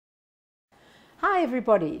Hi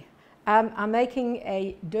everybody, I'm making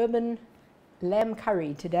a Durban lamb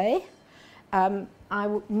curry today.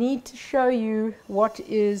 I need to show you what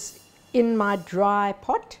is in my dry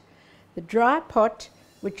pot. The dry pot,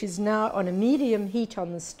 which is now on a medium heat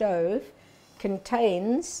on the stove,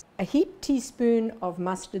 contains a heaped teaspoon of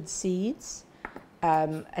mustard seeds,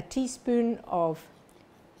 a teaspoon of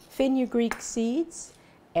fenugreek seeds,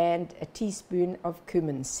 and a teaspoon of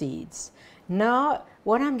cumin seeds. Now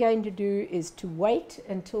what I'm going to do is to wait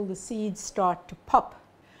until the seeds start to pop,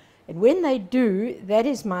 and when they do, that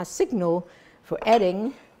is my signal for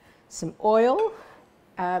adding some oil.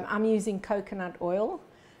 I'm using coconut oil,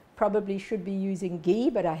 probably should be using ghee,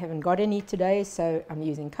 but I haven't got any today, so I'm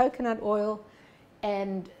using coconut oil,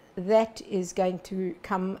 and that is going to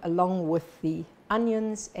come along with the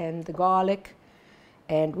onions and the garlic.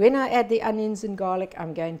 And when I add the onions and garlic,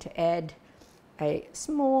 I'm going to add a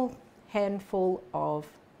small handful of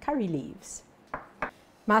curry leaves.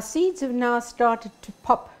 My seeds have now started to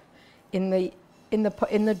pop in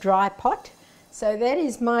the dry pot, so that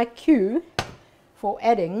is my cue for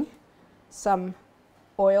adding some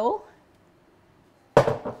oil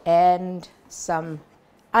and some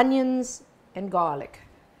onions and garlic.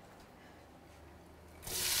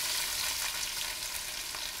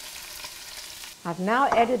 I've now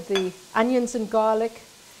added the onions and garlic.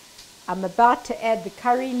 I'm about to add the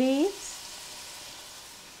curry leaves,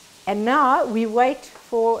 and now we wait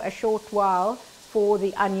for a short while for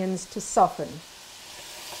the onions to soften.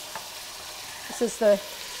 This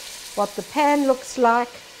is what the pan looks like.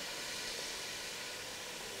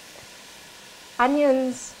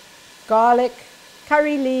 Onions, garlic,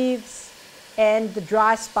 curry leaves, and the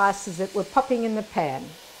dry spices that were popping in the pan.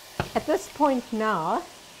 At this point now,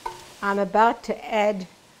 I'm about to add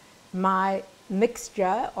my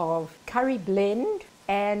mixture of curry blend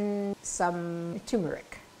and some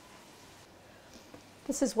turmeric.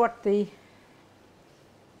 This is what the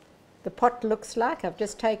pot looks like. I've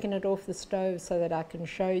just taken it off the stove so that I can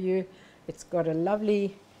show you. It's got a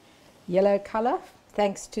lovely yellow color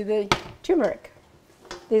thanks to the turmeric.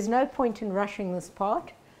 There's no point in rushing this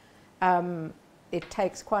part. It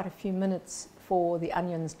takes quite a few minutes for the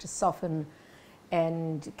onions to soften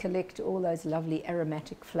and collect all those lovely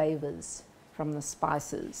aromatic flavors from the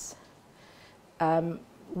spices.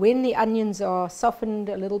 When the onions are softened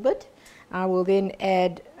a little bit, I will then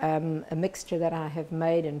add a mixture that I have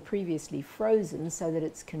made and previously frozen so that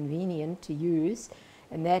it's convenient to use,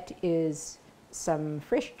 and that is some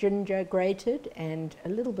fresh ginger grated and a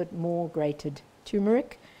little bit more grated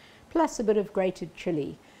turmeric, plus a bit of grated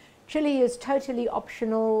chili. Chili is totally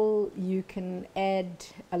optional. You can add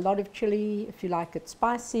a lot of chili if you like it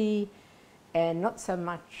spicy, and not so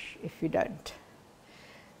much if you don't.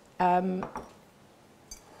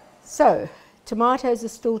 So tomatoes are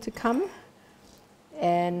still to come,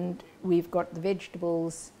 and we've got the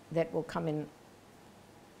vegetables that will come in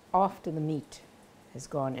after the meat has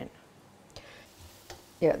gone in.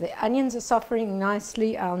 Yeah, the onions are softening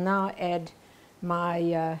nicely. I'll now add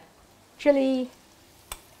my chili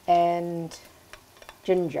and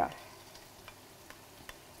ginger.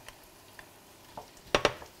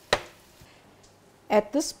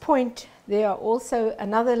 At this point, there are also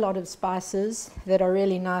another lot of spices that are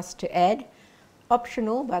really nice to add.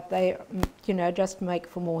 Optional, but they, just make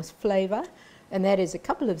for more flavor. And that is a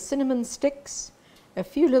couple of cinnamon sticks, a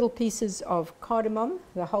few little pieces of cardamom,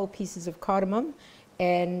 the whole pieces of cardamom,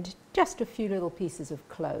 and just a few little pieces of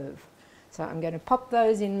clove. So I'm going to pop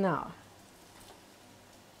those in now.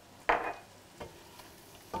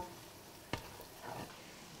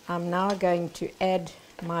 I'm now going to add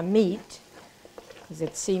my meat, because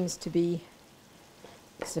it seems to be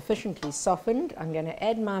sufficiently softened. I'm going to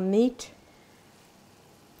add my meat.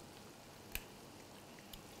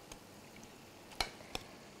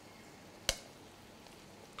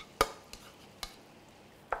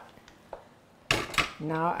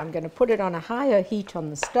 Now I'm going to put it on a higher heat on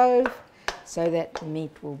the stove so that the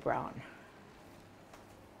meat will brown.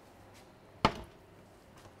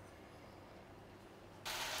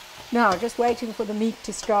 Now, just waiting for the meat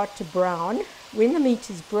to start to brown. When the meat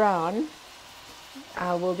is brown,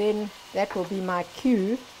 that will be my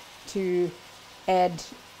cue to add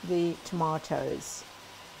the tomatoes.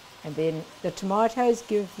 And then the tomatoes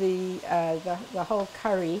give the whole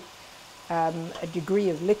curry a degree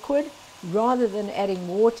of liquid. Rather than adding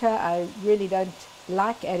water, I really don't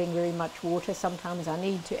like adding very much water. Sometimes I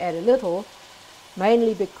need to add a little,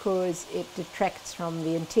 mainly because it detracts from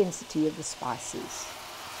the intensity of the spices.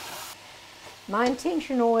 My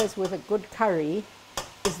intention always with a good curry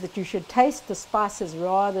is that you should taste the spices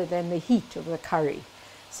rather than the heat of the curry.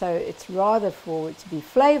 So it's rather for it to be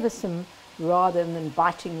flavoursome rather than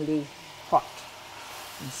bitingly hot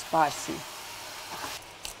and spicy.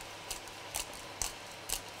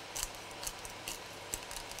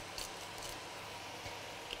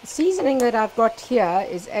 The seasoning that I've got here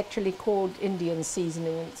is actually called Indian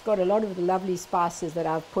seasoning. It's got a lot of the lovely spices that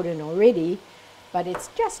I've put in already, but it's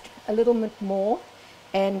just a little bit more,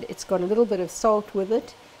 and it's got a little bit of salt with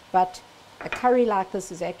it. But a curry like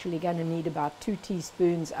this is actually going to need about 2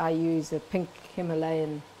 teaspoons. I use a pink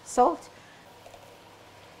Himalayan salt.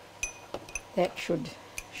 That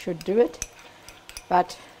should do it.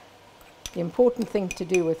 But the important thing to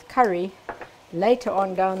do with curry, later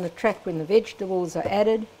on down the track when the vegetables are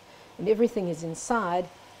added and everything is inside,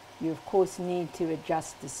 you of course need to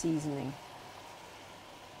adjust the seasoning.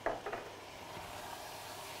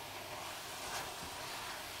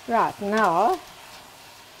 Right, now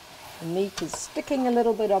the meat is sticking a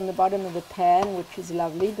little bit on the bottom of the pan, which is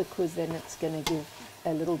lovely because then it's going to give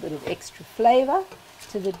a little bit of extra flavor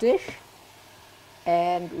to the dish.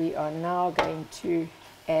 And we are now going to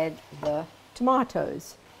add the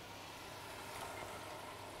tomatoes.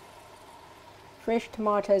 Fresh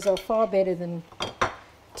tomatoes are far better than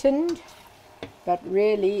tinned, but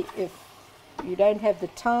really if you don't have the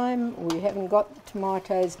time or you haven't got the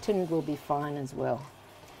tomatoes, tinned will be fine as well.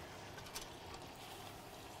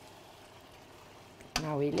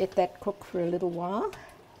 Now we let that cook for a little while,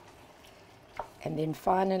 and then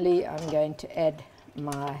finally I'm going to add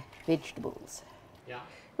my vegetables. Yeah.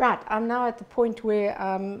 Right, I'm now at the point where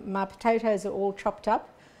my potatoes are all chopped up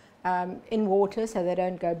in water so they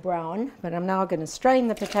don't go brown, but I'm now going to strain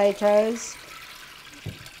the potatoes,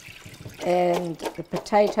 and the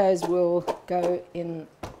potatoes will go in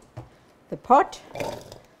the pot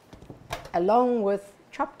along with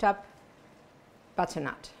chopped up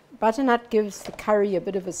butternut. Butternut gives the curry a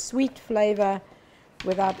bit of a sweet flavor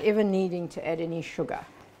without ever needing to add any sugar.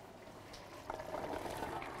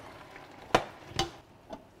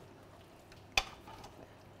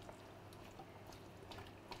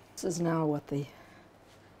 This is now what the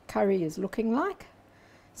curry is looking like.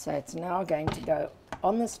 So it's now going to go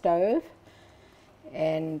on the stove,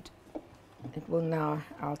 and it will now,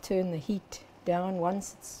 I'll turn the heat down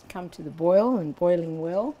once it's come to the boil and boiling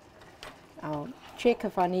well. I'll check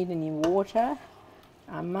if I need any water.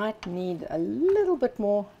 I might need a little bit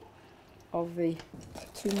more of the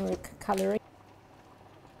turmeric colouring.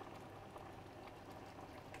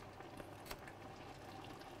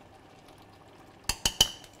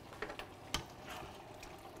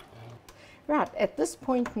 Right, at this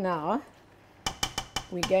point now,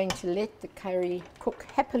 we're going to let the curry cook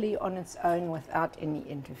happily on its own without any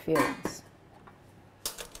interference.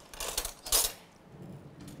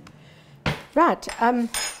 Right,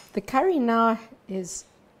 the curry now is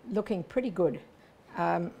looking pretty good.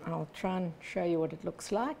 I'll try and show you what it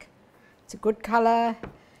looks like. It's a good color,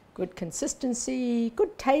 good consistency,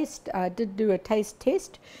 good taste. I did do a taste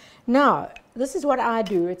test. Now, this is what I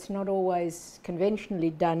do. It's not always conventionally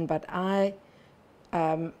done, but I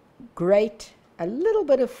grate a little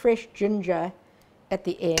bit of fresh ginger at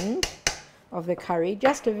the end of the curry,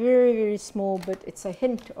 just a very, very small bit. It's a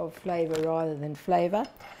hint of flavor rather than flavor.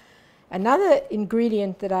 Another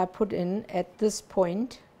ingredient that I put in at this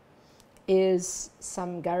point is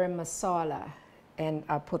some garam masala, and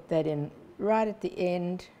I put that in right at the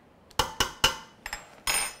end.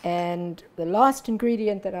 And the last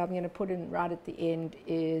ingredient that I'm going to put in right at the end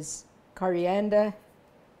is coriander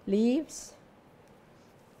leaves.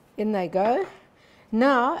 In they go.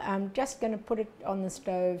 Now I'm just going to put it on the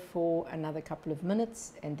stove for another couple of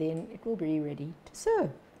minutes, and then it will be ready to serve.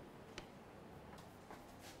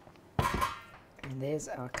 And there's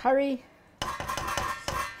our curry,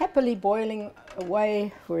 happily boiling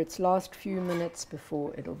away for its last few minutes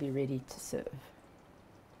before it'll be ready to serve.